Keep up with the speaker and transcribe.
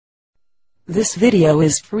This video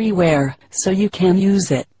is freeware, so you can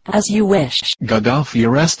use it as you wish. Gaddafi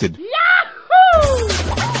arrested. Yahoo!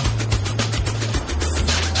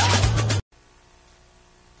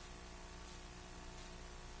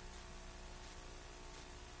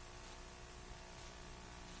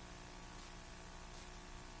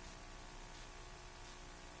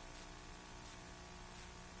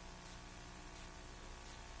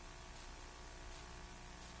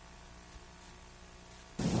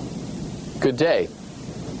 Good day.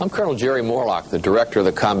 I'm Colonel Jerry Morlock, the Director of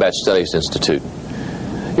the Combat Studies Institute.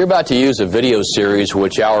 You're about to use a video series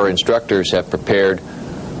which our instructors have prepared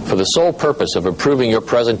for the sole purpose of improving your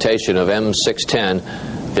presentation of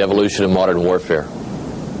M610, The Evolution of Modern Warfare.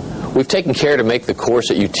 We've taken care to make the course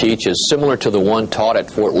that you teach as similar to the one taught at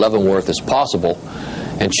Fort Leavenworth as possible,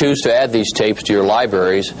 and choose to add these tapes to your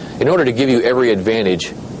libraries in order to give you every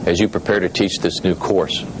advantage as you prepare to teach this new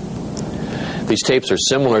course. These tapes are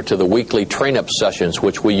similar to the weekly train-up sessions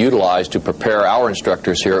which we utilize to prepare our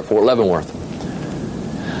instructors here at Fort Leavenworth.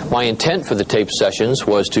 My intent for the tape sessions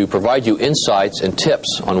was to provide you insights and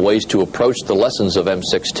tips on ways to approach the lessons of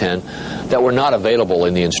M610 that were not available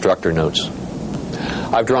in the instructor notes.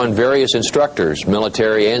 I've drawn various instructors,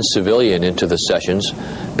 military and civilian, into the sessions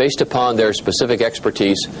based upon their specific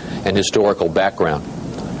expertise and historical background.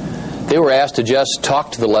 They were asked to just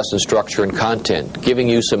talk to the lesson structure and content, giving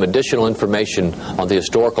you some additional information on the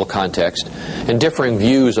historical context and differing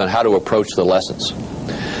views on how to approach the lessons.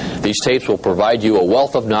 These tapes will provide you a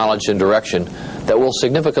wealth of knowledge and direction that will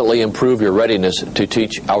significantly improve your readiness to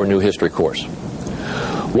teach our new history course.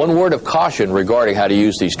 One word of caution regarding how to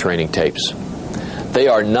use these training tapes. They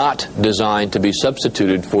are not designed to be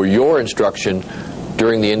substituted for your instruction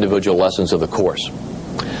during the individual lessons of the course.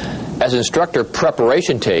 As instructor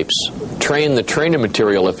preparation tapes, train the trainer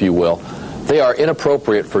material, if you will, they are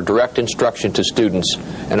inappropriate for direct instruction to students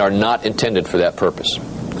and are not intended for that purpose.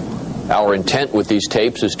 Our intent with these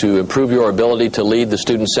tapes is to improve your ability to lead the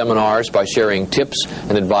student seminars by sharing tips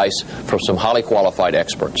and advice from some highly qualified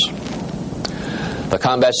experts. The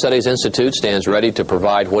Combat Studies Institute stands ready to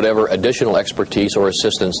provide whatever additional expertise or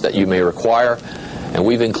assistance that you may require, and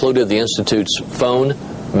we've included the Institute's phone,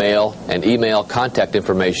 mail, and email contact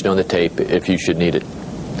information on the tape if you should need it.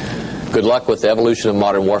 Good luck with the Evolution of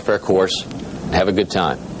Modern Warfare course, and have a good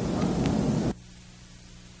time.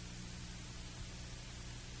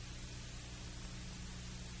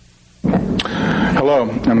 Hello,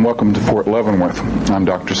 and welcome to Fort Leavenworth. I'm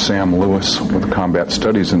Dr. Sam Lewis with the Combat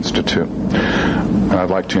Studies Institute. I'd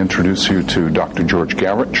like to introduce you to Dr. George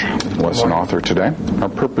Gavich, lesson author today. Our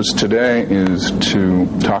purpose today is to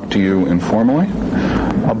talk to you informally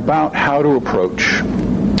about how to approach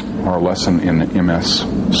our lesson in MS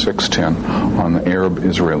 610 on the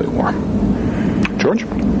Arab-Israeli War. George?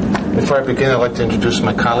 Before I begin, I'd like to introduce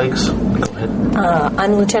my colleagues. Go ahead.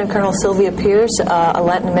 I'm Lieutenant Colonel Sylvia Pierce, a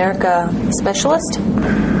Latin America specialist.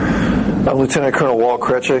 I'm Lieutenant Colonel Walt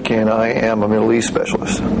Krechik, and I am a Middle East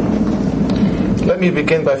specialist. Let me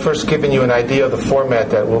begin by first giving you an idea of the format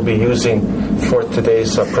that we'll be using for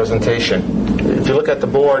today's presentation. If you look at the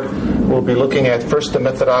board, we'll be looking at first the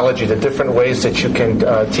methodology, the different ways that you can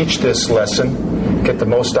teach this lesson, get the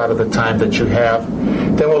most out of the time that you have.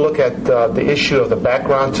 Then we'll look at the issue of the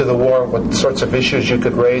background to the war, what sorts of issues you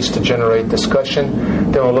could raise to generate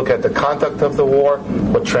discussion. Then we'll look at the conduct of the war,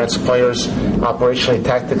 what transpires operationally,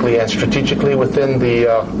 tactically, and strategically within the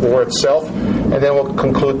war itself. And then we'll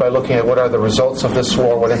conclude by looking at what are the results of this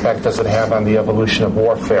war, what impact does it have on the evolution of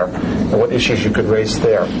warfare, and what issues you could raise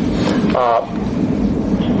there.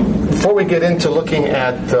 Before we get into looking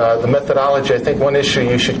at the methodology, I think one issue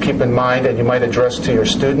you should keep in mind and you might address to your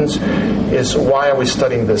students is why are we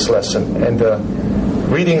studying this lesson? And the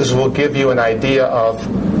readings will give you an idea of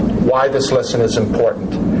why this lesson is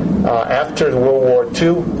important. After World War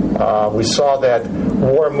II, we saw that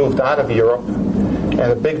war moved out of Europe, and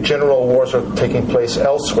the big general wars are taking place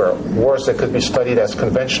elsewhere, wars that could be studied as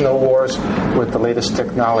conventional wars with the latest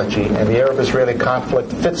technology. And the Arab-Israeli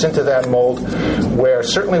conflict fits into that mold, where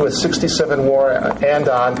certainly with 67 war and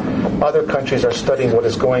on, other countries are studying what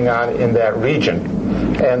is going on in that region,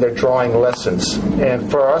 and they're drawing lessons. And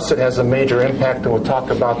for us, it has a major impact, and we'll talk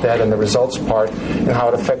about that in the results part and how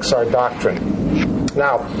it affects our doctrine.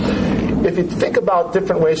 Now, if you think about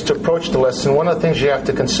different ways to approach the lesson, one of the things you have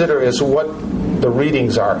to consider is what the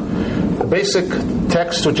readings are. The basic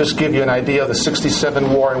text will just give you an idea of the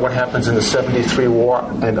 67 war and what happens in the 73 war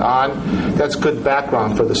and on. That's good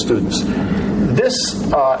background for the students.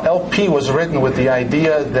 This LP was written with the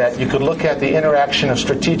idea that you could look at the interaction of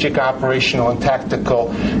strategic, operational, and tactical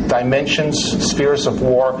dimensions, spheres of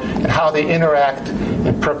war, and how they interact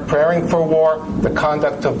in preparing for war, the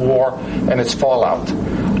conduct of war, and its fallout.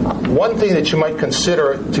 One thing that you might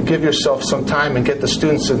consider to give yourself some time and get the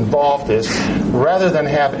students involved is, rather than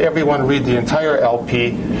have everyone read the entire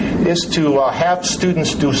LP, is to have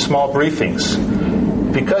students do small briefings.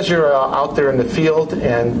 Because you're out there in the field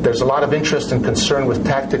and there's a lot of interest and concern with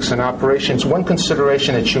tactics and operations, one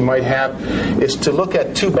consideration that you might have is to look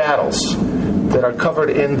at two battles that are covered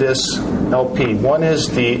in this LP. One is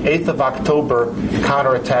the 8th of October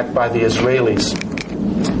counterattack by the Israelis.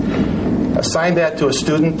 Assign that to a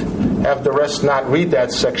student, have the rest not read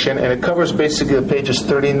that section, and it covers basically the pages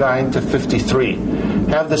 39 to 53.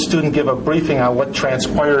 Have the student give a briefing on what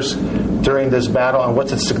transpires during this battle and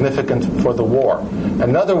what's significant for the war.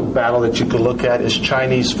 Another battle that you could look at is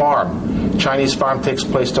Chinese Farm. Chinese Farm takes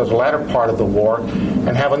place toward the latter part of the war,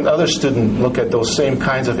 and have another student look at those same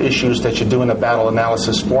kinds of issues that you do in a battle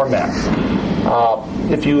analysis format.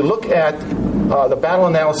 If you look at the battle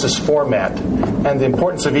analysis format and the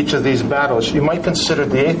importance of each of these battles, you might consider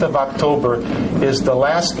the 8th of October is the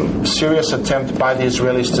last serious attempt by the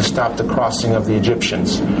Israelis to stop the crossing of the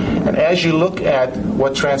Egyptians. And as you look at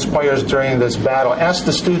what transpires during this battle, ask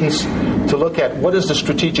the students to look at what is the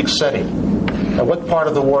strategic setting, and what part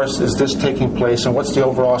of the war is this taking place, and what's the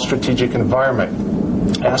overall strategic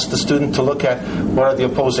environment. Ask the student to look at what are the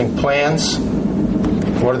opposing plans,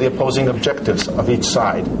 what are the opposing objectives of each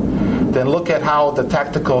side. Then look at how the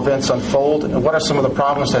tactical events unfold, and what are some of the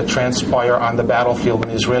problems that transpire on the battlefield when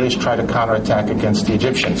the Israelis try to counterattack against the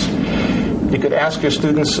Egyptians. You could ask your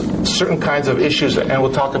students certain kinds of issues, and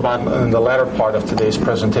we'll talk about in the latter part of today's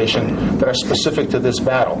presentation, that are specific to this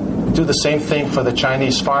battle. Do the same thing for the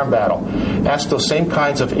Chinese Farm battle. Ask those same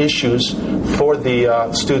kinds of issues for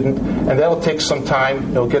the student, and that'll take some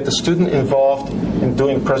time. It'll get the student involved in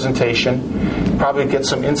doing a presentation, probably get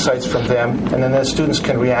some insights from them, and then the students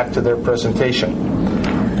can react to their presentation.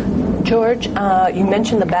 George, you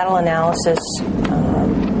mentioned the battle analysis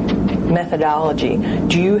methodology.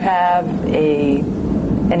 Do you have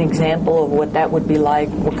an example of what that would be like?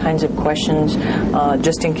 What kinds of questions,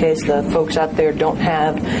 just in case the folks out there don't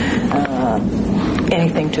have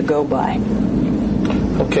anything to go by?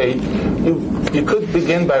 Okay, you could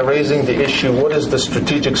begin by raising the issue, what is the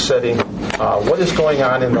strategic setting? What is going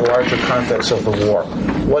on in the larger context of the war?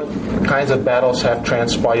 What kinds of battles have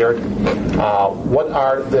transpired? What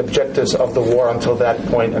are the objectives of the war until that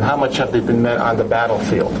point, and how much have they been met on the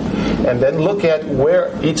battlefield? And then look at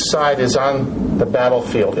where each side is on the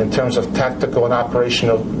battlefield in terms of tactical and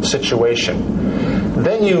operational situation.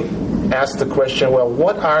 Then you ask the question, well,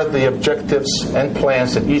 what are the objectives and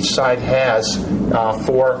plans that each side has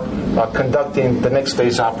for conducting the next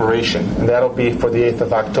day's operation? And that'll be for the 8th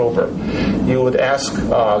of October. You would ask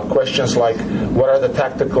questions like, what are the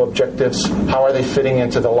tactical objectives? How are they fitting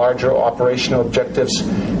into the larger operational objectives?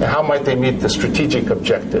 And how might they meet the strategic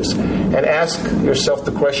objectives? And ask yourself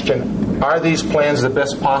the question, are these plans the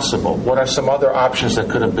best possible? What are some other options that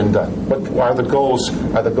could have been done? What are the goals?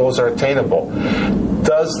 Are the goals attainable?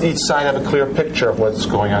 Does each side have a clear picture of what's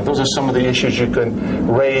going on? Those are some of the issues you can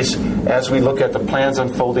raise as we look at the plans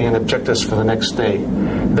unfolding and objectives for the next day.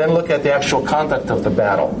 Then look at the actual conduct of the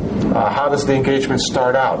battle. How does the engagement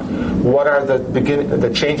start out? What are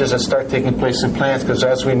the changes that start taking place in plans? Because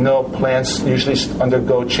as we know, plans usually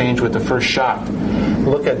undergo change with the first shot.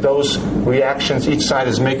 Look at those reactions each side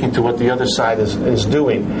is making to what the other side is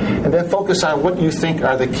doing. And then focus on what you think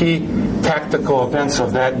are the key tactical events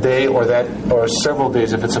of that day or several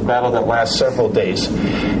days, if it's a battle that lasts several days.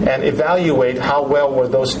 And evaluate how well were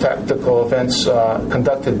those tactical events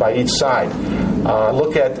conducted by each side.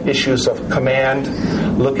 Look at issues of command,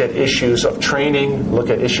 look at issues of training, look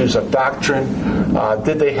at issues of doctrine.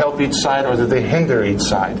 Did they help each side or did they hinder each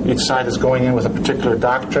side? Each side is going in with a particular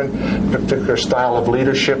doctrine, a particular style of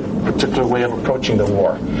leadership, a particular way of approaching the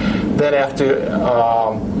war. Then after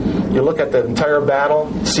you look at the entire battle,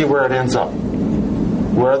 see where it ends up.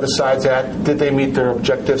 Where are the sides at? Did they meet their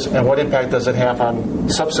objectives? And what impact does it have on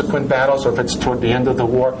subsequent battles? Or if it's toward the end of the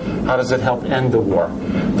war, how does it help end the war?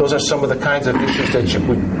 Those are some of the kinds of issues that you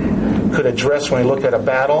could address when you look at a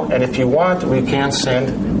battle. And if you want, we can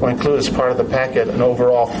send or include as part of the packet an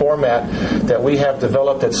overall format that we have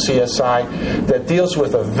developed at CSI that deals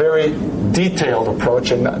with a very detailed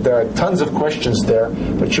approach. And there are tons of questions there,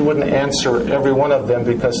 but you wouldn't answer every one of them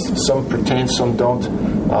because some pertain, some don't.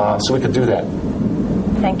 So we could do that.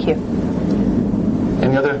 Thank you.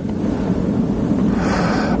 Any other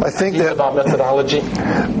I think that about methodology?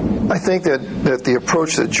 I think that the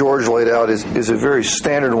approach that George laid out is a very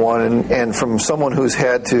standard one, and from someone who's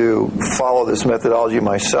had to follow this methodology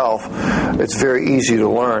myself, it's very easy to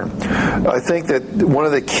learn. I think that one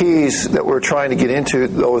of the keys that we're trying to get into,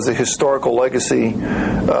 though, is the historical legacy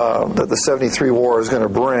that the 73 war is going to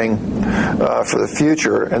bring for the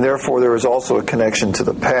future, and therefore there is also a connection to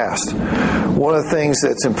the past. One of the things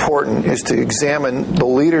that's important is to examine the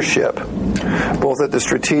leadership, both at the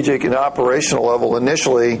strategic and operational level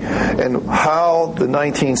initially, and how the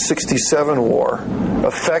 1967 war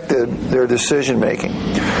affected their decision making.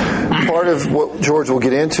 Part of what George will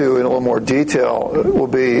get into in a little more detail will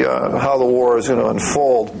be how the war is going to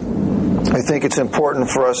unfold. I think it's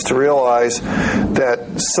important for us to realize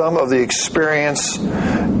that some of the experience,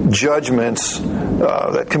 judgments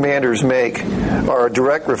that commanders make are a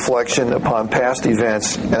direct reflection upon past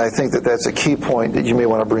events, and I think that that's a key point that you may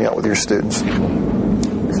want to bring out with your students.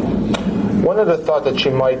 One of the thoughts that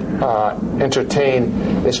you might entertain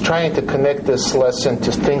is trying to connect this lesson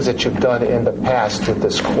to things that you've done in the past with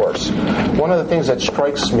this course. One of the things that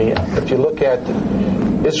strikes me, if you look at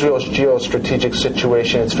Israel's geostrategic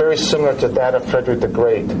situation, it's very similar to that of Frederick the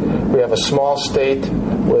Great. We have a small state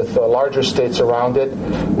with larger states around it.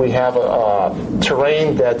 We have a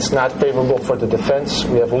terrain that's not favorable for the defense.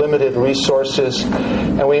 We have limited resources.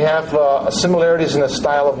 And we have similarities in the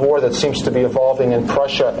style of war that seems to be evolving in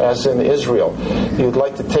Prussia as in Israel. You'd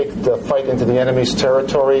like to take the fight into the enemy's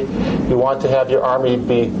territory. You want to have your army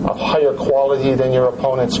be of higher quality than your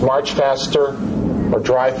opponents, march faster, or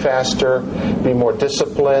drive faster, be more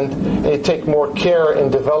disciplined, and you take more care in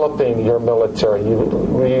developing your military.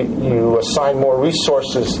 You assign more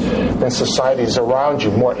resources than societies around you,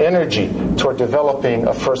 more energy toward developing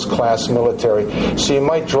a first-class military. So you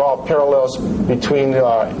might draw parallels between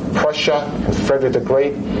Prussia and Frederick the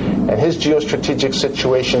Great and his geostrategic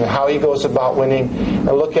situation and how he goes about winning,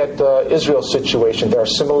 and look at Israel's situation. There are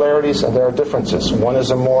similarities and there are differences. One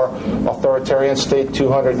is a more authoritarian state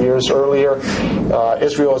 200 years earlier.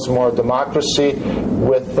 Israel is more a democracy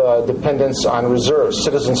with dependence on reserves,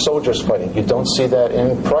 citizen soldiers fighting. You don't see that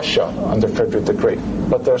in Prussia under Frederick the Great.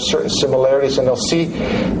 But there are certain similarities, and they'll see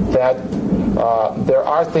that there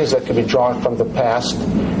are things that can be drawn from the past,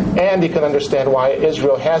 and you can understand why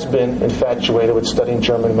Israel has been infatuated with studying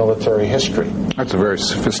German military history. That's a very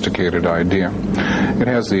sophisticated idea. It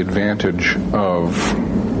has the advantage of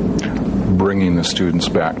bringing the students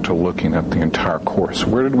back to looking at the entire course.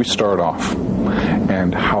 Where did we start off?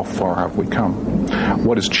 And how far have we come?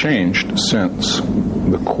 What has changed since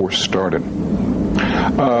the course started?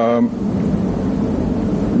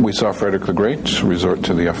 We saw Frederick the Great resort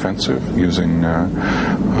to the offensive using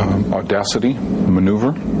audacity,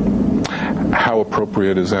 maneuver. How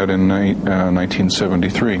appropriate is that in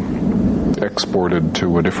 1973? Exported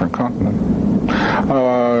to a different continent.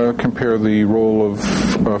 Compare the role of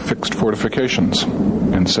fixed fortifications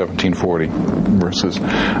in 1740 versus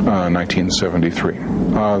 1973.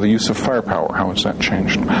 The use of firepower, how has that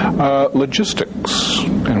changed? Logistics,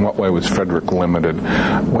 in what way was Frederick limited?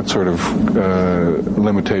 What sort of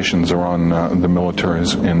limitations are on the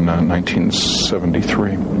militaries in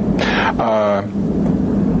 1973?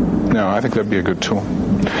 No, I think that'd be a good tool.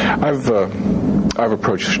 I've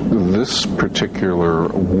approached this particular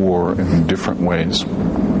war in different ways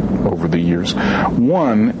over the years.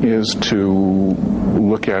 One is to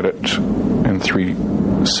look at it in three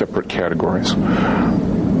separate categories.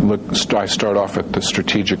 I start off at the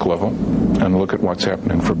strategic level and look at what's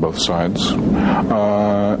happening for both sides.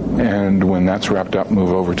 And when that's wrapped up,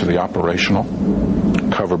 move over to the operational,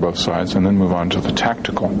 cover both sides, and then move on to the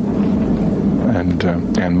tactical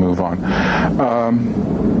and move on.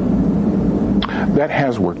 That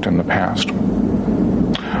has worked in the past.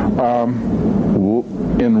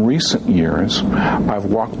 In recent years, I've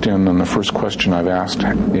walked in and the first question I've asked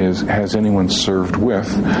is, has anyone served with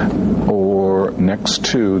or next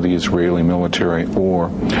to the Israeli military or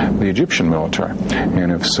the Egyptian military?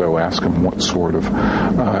 And if so, ask them what sort of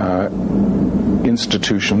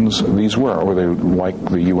institutions these were. Were they like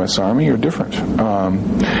the U.S. Army or different?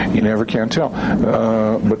 You never can tell.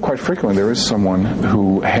 But quite frequently there is someone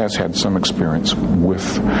who has had some experience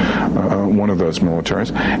with one of those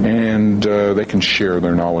militaries, and they can share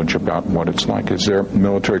their knowledge about what it's like. Is their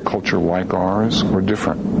military culture like ours or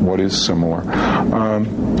different? What is similar?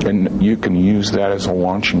 And you can use that as a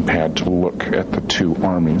launching pad to look at the two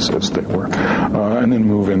armies as they were, and then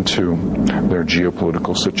move into their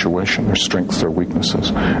geopolitical situation, their strengths, their weaknesses,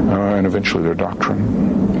 and eventually their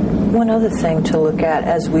doctrine. One other thing to look at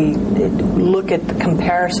as we look at the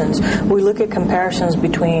comparisons, we look at comparisons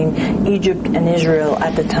between Egypt and Israel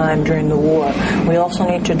at the time during the war. We also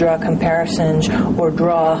need to draw comparisons or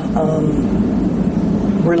draw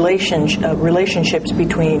relationships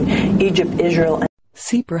between Egypt, Israel, and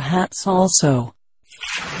See perhaps also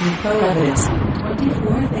info evidence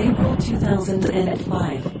 24th April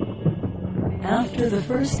 2005. After the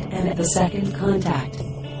first and the second contact.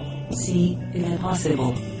 See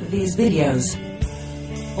impossible for these videos.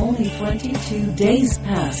 Only 22 days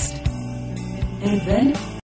passed. And then